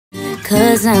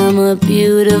'cause I'm a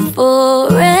beautiful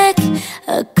wreck,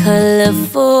 a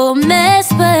colorful mess,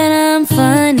 but I'm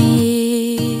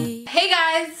funny. Hey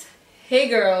guys, hey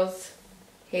girls,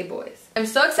 hey boys. I'm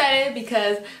so excited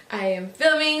because I am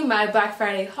filming my Black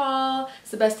Friday haul.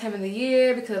 It's the best time of the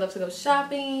year because I love to go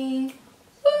shopping.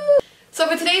 Woo! So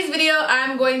for today's video,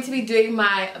 I'm going to be doing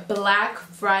my Black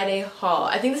Friday haul.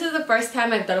 I think this is the first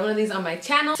time I've done one of these on my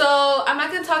channel. So I'm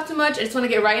not going to talk too much. I just want to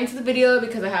get right into the video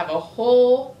because I have a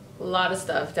whole lot of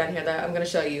stuff down here that I'm going to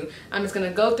show you. I'm just going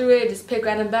to go through it, just pick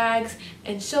random bags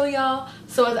and show y'all.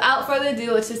 So without further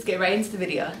ado, let's just get right into the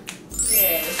video.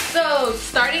 Okay, so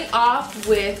starting off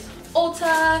with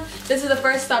Ulta. This is the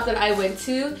first stop that I went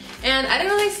to and I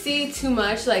didn't really see too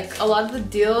much. Like a lot of the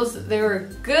deals, they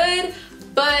were good,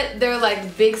 but they're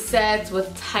like big sets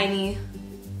with tiny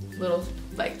little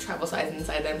like travel size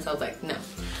inside them, so I was like no.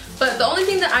 But the only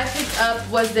thing that I picked up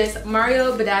was this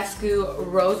Mario Badescu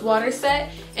Rose Water set,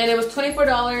 and it was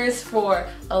 $24 for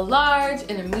a large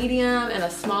and a medium and a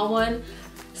small one.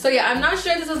 So yeah, I'm not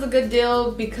sure if this was a good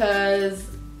deal because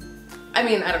I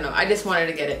mean, I don't know, I just wanted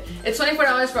to get it. It's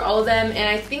 $24 for all of them, and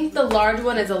I think the large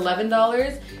one is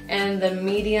 $11 and the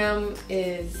medium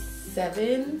is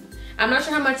 $7. I'm not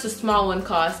sure how much the small one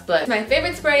costs, but it's my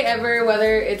favorite spray ever,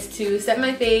 whether it's to set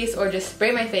my face or just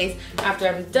spray my face after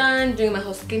I'm done doing my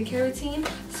whole skincare routine.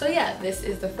 So yeah, this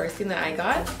is the first thing that I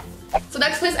got. So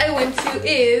next place I went to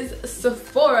is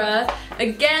Sephora.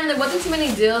 Again, there wasn't too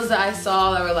many deals that I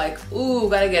saw that were like, ooh,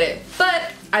 gotta get it.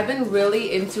 But I've been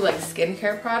really into like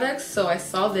skincare products, so I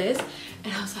saw this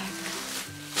and I was like,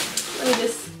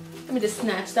 let me just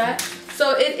snatch that.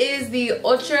 So it is the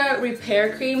Ultra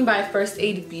Repair Cream by First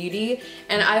Aid Beauty,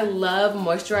 and I love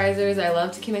moisturizers. I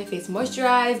love to keep my face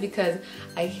moisturized because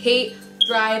I hate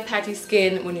dry, patchy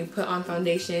skin when you put on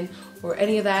foundation or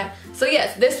any of that. So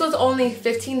yes, this was only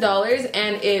 $15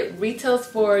 and it retails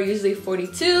for usually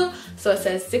 $42, so it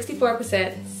says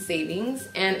 64% savings,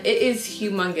 and it is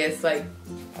humongous. Like,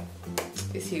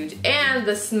 it's huge, and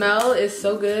the smell is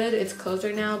so good. It's closed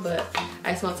right now, but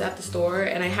I smelled it at the store,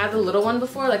 and I had the little one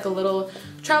before, like a little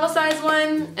travel size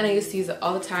one, and I used to use it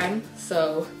all the time.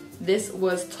 So this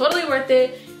was totally worth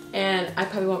it, and I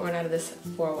probably won't run out of this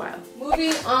for a while.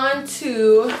 Moving on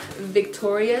to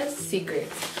Victoria's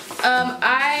Secret.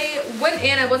 I went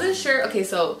in, I wasn't sure. Okay,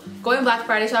 so going Black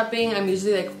Friday shopping, I'm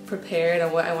usually like prepared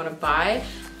on what I want to buy,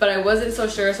 but I wasn't so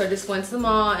sure, so I just went to the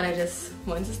mall and I just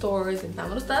went to stores and found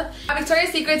little stuff. At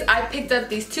Victoria's Secret, I picked up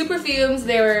these two perfumes.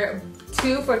 They were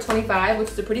 2 for $25, which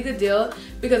is a pretty good deal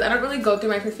because I don't really go through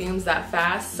my perfumes that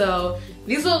fast, so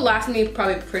these will last me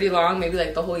probably pretty long, maybe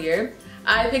like the whole year.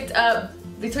 I picked up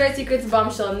Victoria's Secret's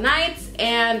Bombshell Nights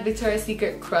and Victoria's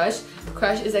Secret Crush.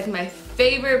 Crush is like my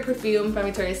favorite perfume from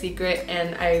Victoria's Secret,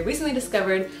 and I recently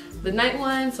discovered the night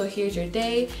one, so here's your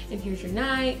day and here's your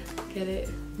night. Get it?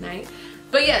 Night.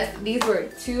 But yes, these were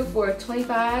 2 for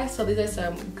 $25, so these are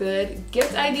some good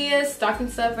gift ideas, stocking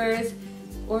stuffers,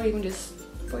 or even just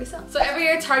for yourself. So every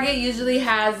year Target usually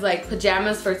has like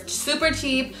pajamas for super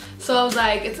cheap, so I was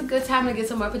like, it's a good time to get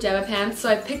some more pajama pants. So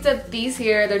I picked up these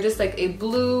here. They're just like a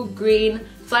blue-green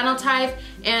flannel type,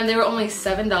 and they were only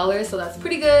 $7, so that's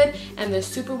pretty good, and they're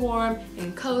super warm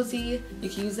and cozy. You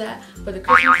can use that for the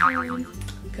Christmas time.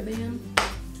 Kabam.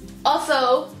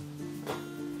 Also,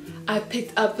 I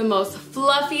picked up the most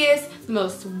fluffiest, the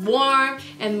most warm,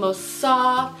 and most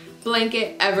soft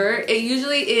blanket ever. It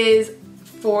usually is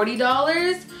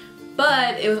 $40,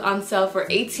 but it was on sale for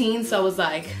 $18, so I was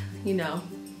like, you know,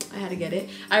 I had to get it.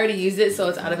 I already used it, so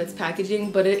it's out of its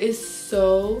packaging, but it is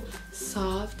so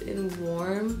soft and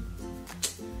warm.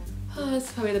 Oh,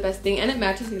 it's probably the best thing, and it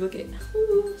matches. You look at,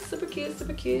 ooh, super cute,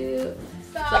 super cute.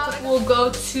 So we'll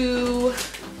go to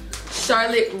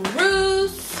Charlotte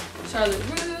Russe. Charlotte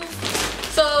Russe.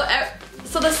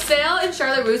 So the sale in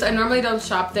Charlotte Russe, I normally don't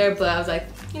shop there, but I was like,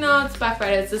 you know, it's Black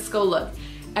Friday, let's just go look.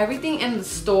 Everything in the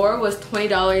store was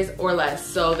 $20 or less.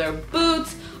 So their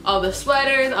boots, all the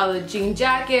sweaters, all the jean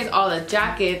jackets, all the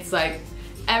jackets, like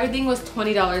everything was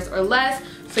 $20 or less.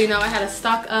 So you know, I had to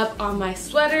stock up on my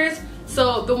sweaters.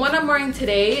 So the one I'm wearing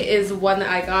today is one that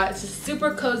I got. It's just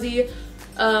super cozy.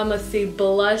 Let's see,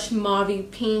 blush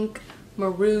mauve pink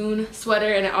maroon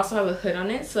sweater, and I also have a hood on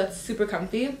it, so that's super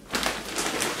comfy.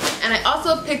 And I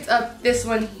also picked up this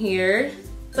one here.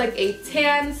 It's like a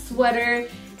tan sweater,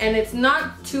 and it's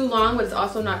not too long, but it's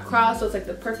also not cropped, so it's like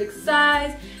the perfect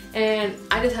size. And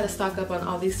I just had to stock up on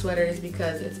all these sweaters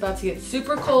because it's about to get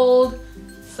super cold,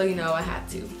 so you know I had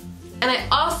to. And I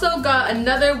also got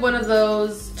another one of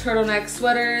those turtleneck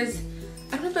sweaters.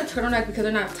 I don't know if they're turtleneck because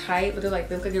they're not tight, but they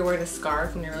look like you're wearing a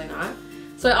scarf when you're really not.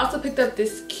 So I also picked up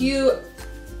this cute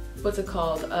what's it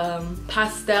called?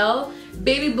 Pastel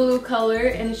baby blue color,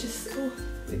 and it's just, oh,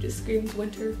 it just screams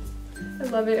winter. I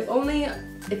love it. If only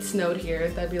it snowed here,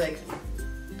 that'd be like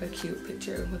a cute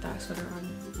picture with that sweater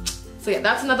on. So yeah,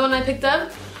 that's another one I picked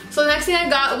up. So the next thing I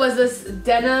got was this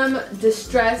denim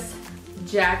distress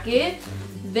jacket.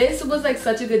 This was like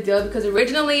such a good deal because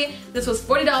originally this was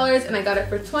 $40 and I got it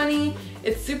for $20.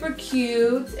 It's super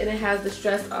cute and it has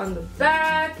distress on the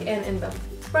back and in the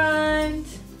front.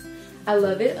 I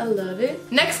love it, I love it.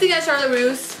 Next thing at Charlotte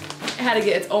Russe, it had to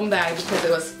get its own bag because it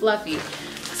was fluffy.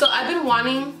 So I've been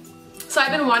wanting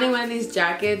one of these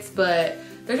jackets, but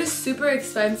they're just super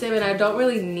expensive and I don't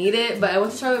really need it. But I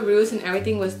went to Charlotte Russe and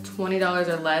everything was $20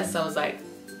 or less, so I was like,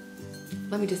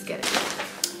 let me just get it.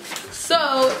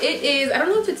 So it is, I don't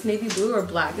know if it's navy blue or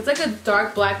black. It's like a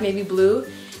dark black navy blue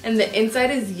and the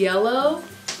inside is yellow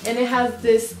and it has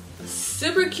this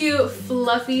super cute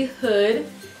fluffy hood.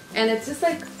 And it's just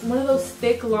like one of those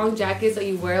thick long jackets that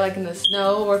you wear like in the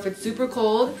snow or if it's super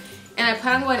cold. And I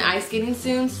plan on going ice skating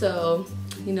soon, so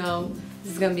you know,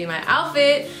 this is gonna be my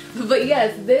outfit. But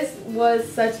yes, this was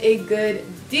such a good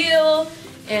deal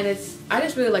and I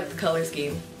just really like the color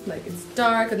scheme. Like it's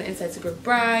dark and the inside's super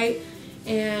bright.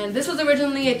 And this was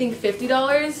originally I think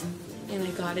 $50 and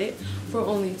I got it for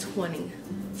only $20.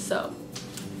 So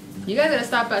you guys gotta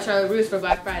stop at Charlotte Russe for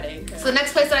Black Friday. Okay. So the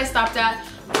next place that I stopped at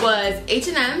was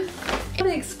H&M. I don't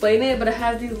really explain it, but it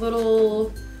has these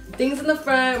little things in the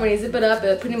front. When you zip it up,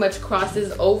 it pretty much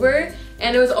crosses over.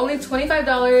 And it was only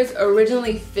 $25,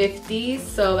 originally $50,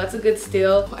 so that's a good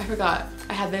steal. Oh, I forgot,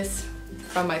 I had this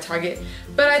from my Target.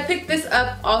 But I picked this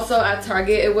up also at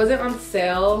Target. It wasn't on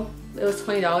sale, it was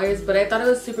 $20, but I thought it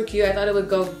was super cute. I thought it would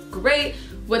go great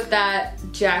with that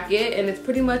jacket, and it's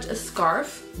pretty much a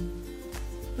scarf.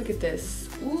 Look at this.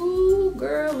 Ooh,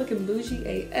 girl, looking bougie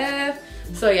AF.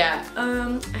 So yeah,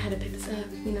 I had to pick this up,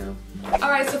 you know.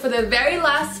 Alright, so for the very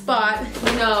last spot,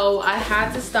 you know, I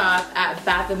had to stop at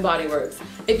Bath & Body Works.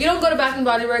 If you don't go to Bath &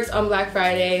 Body Works on Black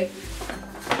Friday,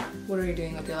 what are you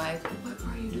doing with your life? What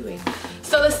are you doing?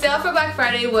 So the sale for Black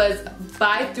Friday was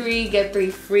buy 3, get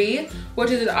 3 free, which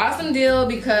is an awesome deal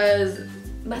because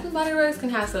Bath & Body Works can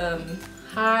have some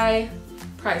high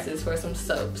prices for some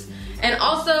soaps. And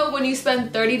also, when you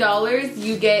spend $30,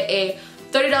 you get a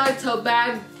 $30 tote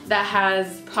bag that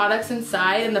has products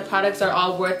inside, and the products are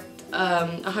all worth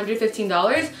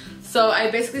 $115. So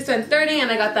I basically spent $30 and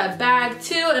I got that bag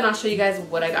too, and I'll show you guys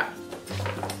what I got.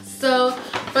 So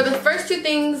for the first two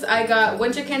things, I got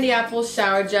Winter Candy Apple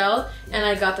shower gel and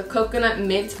I got the coconut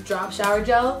mint drop shower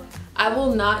gel. I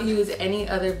will not use any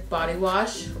other body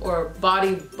wash or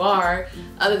body bar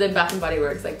other than Bath & Body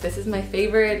Works. Like, this is my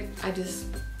favorite. It's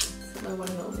my one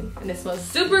and only, and it smells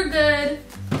super good.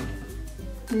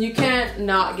 You can't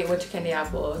not get Winter Candy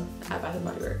Apple at Bath &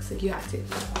 Body Works. Like, you have to.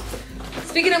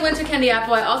 Speaking of Winter Candy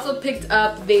Apple, I also picked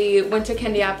up the Winter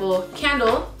Candy Apple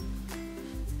candle.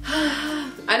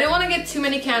 I didn't want to get too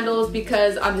many candles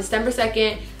because on December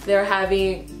 2nd, they're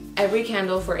having every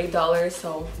candle for $8,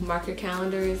 so mark your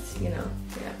calendars, you know,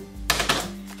 yeah.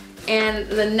 And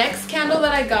the next candle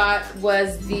that I got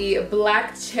was the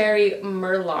Black Cherry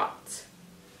Merlot.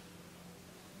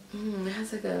 It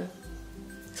has like a,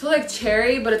 it's like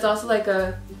cherry, but it's also like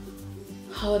a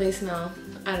holiday smell.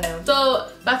 I don't know. So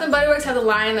Bath & Body Works has a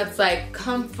line that's like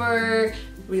comfort,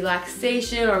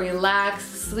 relaxation, or relax,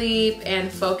 sleep,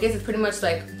 and focus. It's pretty much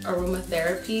like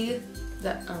aromatherapy. Is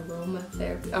that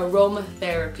aromatherapy?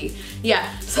 Aromatherapy.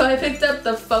 Yeah. So I picked up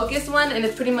the Focus one, and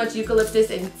it's pretty much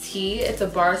eucalyptus and tea. It's a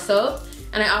bar soap.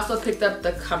 And I also picked up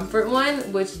the Comfort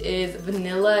one, which is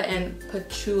vanilla and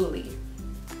patchouli.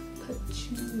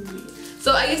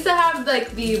 So I used to have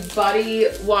like the body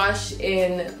wash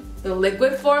in the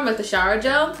liquid form, like the shower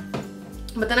gel,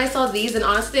 but then I saw these, and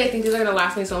honestly I think these are gonna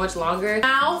last me so much longer.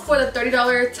 Now for the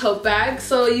 $30 tote bag.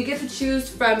 So you get to choose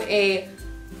from a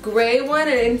gray one,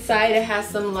 and inside it has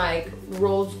some like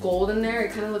rose gold in there.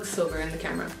 It kind of looks silver in the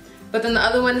camera. But then the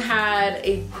other one had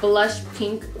a blush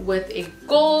pink with a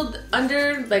gold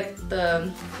under, like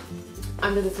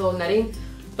under this little netting.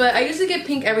 But I usually get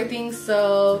pink everything,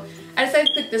 so I decided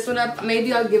to pick this one up.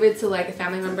 Maybe I'll give it to like a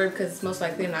family member because most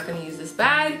likely I'm not going to use this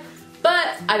bag.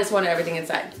 But I just wanted everything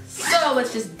inside. So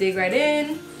let's just dig right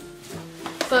in.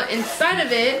 So inside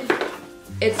of it,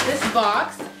 it's this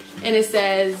box and it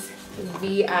says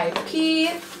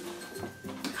VIP.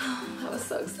 I was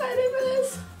so excited for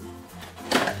this.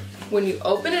 When you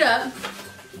open it up,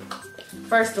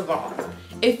 first of all,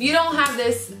 if you don't have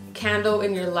this candle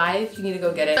in your life, you need to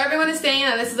go get it. So everyone is saying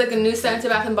that this is like a new scent to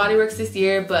Bath & Body Works this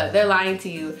year, but they're lying to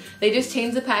you. They just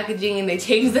changed the packaging and they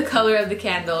changed the color of the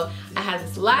candle. I had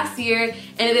this last year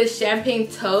and it is Champagne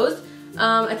Toast.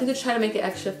 I think they're trying to make it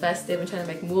extra festive and trying to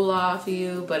make moolah off of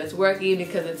you, but it's working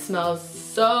because it smells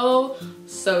so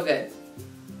good.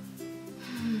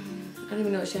 I don't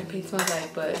even know what champagne smells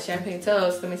like, but champagne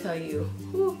toast, let me tell you.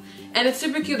 Whew. And it's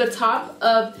super cute. The top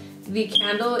of the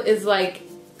candle is like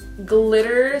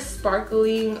glitter,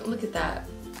 sparkling. Look at that.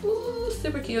 Ooh,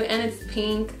 super cute. And it's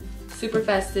pink, super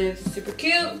festive, super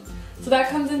cute. So that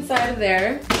comes inside of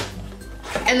there.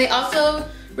 And they also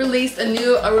released a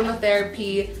new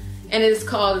aromatherapy, and it is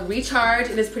called Recharge.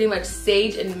 It is pretty much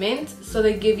sage and mint. So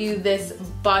they give you this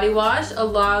body wash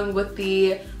along with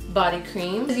the body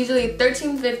cream. It's usually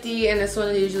 $13.50 and this one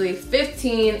is usually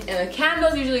 $15, and the candle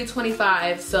is usually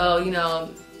 $25. So you know,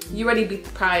 you already beat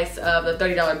the price of the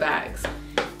 $30 bags.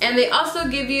 And they also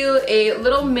give you a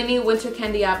little mini winter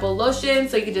candy apple lotion,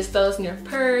 so you can just throw this in your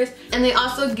purse. And they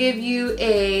also give you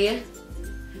a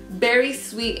berry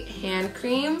sweet hand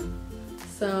cream.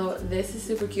 So this is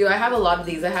super cute. I have a lot of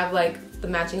these. I have like the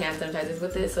matching hand sanitizers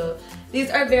with it, so these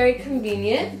are very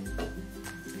convenient.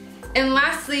 And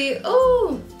lastly,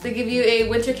 oh, they give you a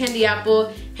winter candy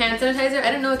apple hand sanitizer.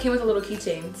 I didn't know it came with a little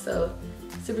keychain, so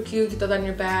super cute. You can throw that in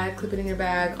your bag, clip it in your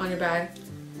bag, on your bag.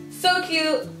 So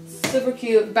cute, super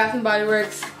cute. Bath and Body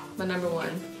Works, my #1.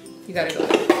 You gotta go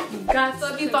there. You got.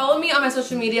 So if you follow me on my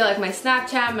social media, like my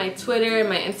Snapchat, my Twitter, and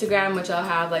my Instagram, which I'll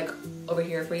have like over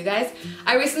here for you guys,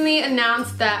 I recently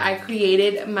announced that I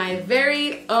created my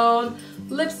very own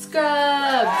lip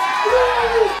scrubs.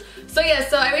 So yeah,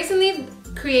 so I recently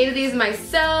created these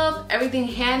myself, everything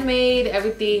handmade,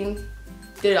 everything,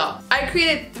 did it all. I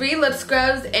created 3 lip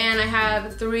scrubs and I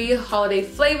have 3 holiday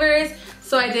flavors.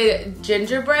 So I did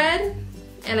gingerbread,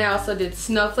 and I also did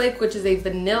snowflake, which is a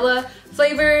vanilla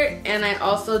flavor, and I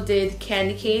also did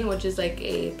candy cane, which is like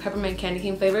a peppermint candy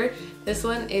cane flavor. This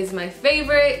one is my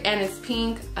favorite and it's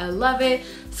pink. I love it.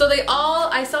 So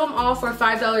I sell them all for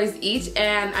 $5 each,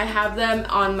 and I have them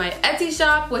on my Etsy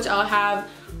shop, which I'll have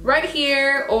right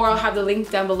here, or I'll have the link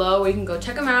down below where you can go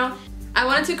check them out. I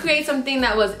wanted to create something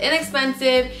that was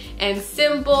inexpensive and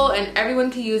simple and everyone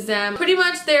could use them. Pretty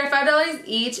much they're $5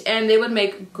 each, and they would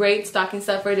make great stocking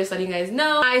stuffer, just letting you guys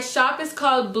know. My shop is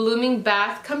called Blooming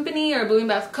Bath Company or Blooming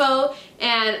Bath Co,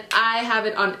 and I have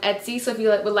it on Etsy, so if you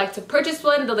would like to purchase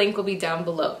one, the link will be down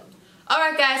below.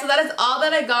 Alright guys, so that is all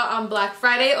that I got on Black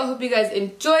Friday. I hope you guys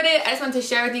enjoyed it. I just wanted to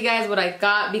share with you guys what I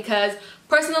got because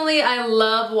personally I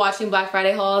love watching Black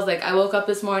Friday hauls. Like I woke up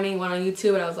this morning, went on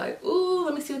YouTube, and I was like, ooh,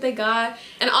 let me see what they got.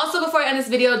 And also before I end this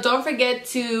video, don't forget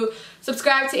to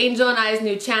subscribe to Angel and I's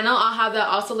new channel. I'll have that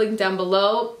also linked down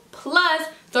below. Plus,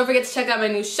 don't forget to check out my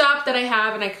new shop that I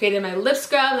have, and I created my lip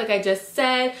scrub like I just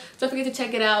said. Don't forget to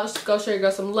check it out. Go show your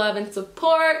girl some love and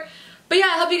support. But yeah,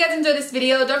 I hope you guys enjoyed this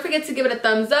video. Don't forget to give it a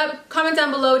thumbs up. Comment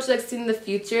down below what you'd like to see in the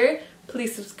future.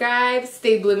 Please subscribe,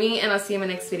 stay bloomy, and I'll see you in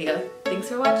my next video. Thanks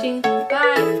for watching.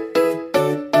 Bye!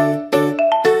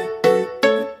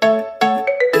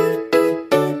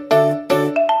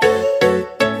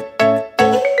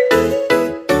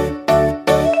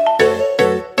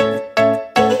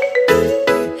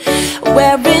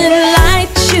 Wearing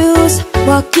light shoes,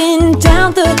 walking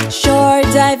down the shore,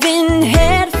 diving head